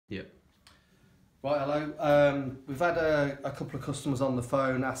Yeah. Right, hello. We've had a couple of customers on the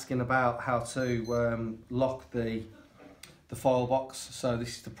phone asking about how to lock the file box. So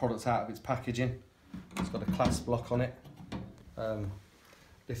this is the product out of its packaging. It's got a clasp lock on it.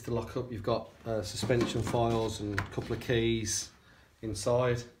 Lift the lock up, you've got suspension files and a couple of keys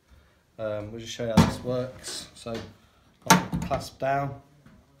inside. We'll just show you how this works. So put the clasp down.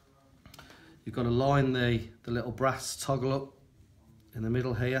 You've got to line the little brass toggle up in the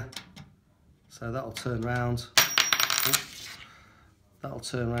middle here. So that'll turn round. That'll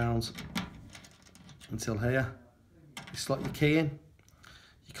turn round until here. You slot your key in.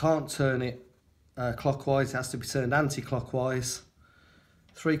 You can't turn it clockwise, it has to be turned anti-clockwise.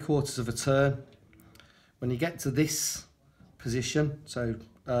 3/4 of a turn. When you get to this position, so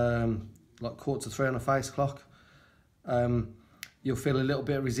like 2:45 on a face clock, you'll feel a little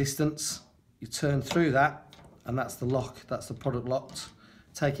bit of resistance. You turn through that, and that's the lock, that's the product locked.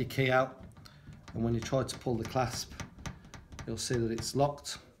 Take your key out, and when you try to pull the clasp, you'll see that it's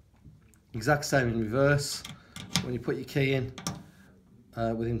locked. Exact same in reverse. When you put your key in,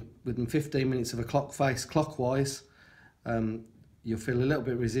 within 15 minutes of a clock face clockwise, you'll feel a little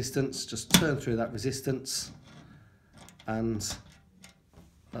bit of resistance. Just turn through that resistance, and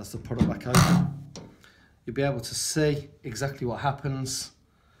that's the product back open. You'll be able to see exactly what happens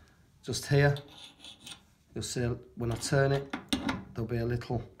just here. You'll see when I turn it, there'll be a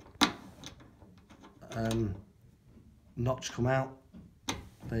little notch come out.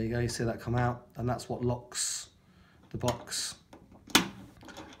 There you go, you see that come out, and that's what locks the box.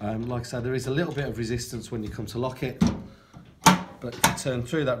 Like I said, there is a little bit of resistance when you come to lock it, but if you turn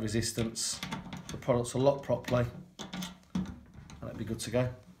through that resistance, the products will lock properly, and it'll be good to go.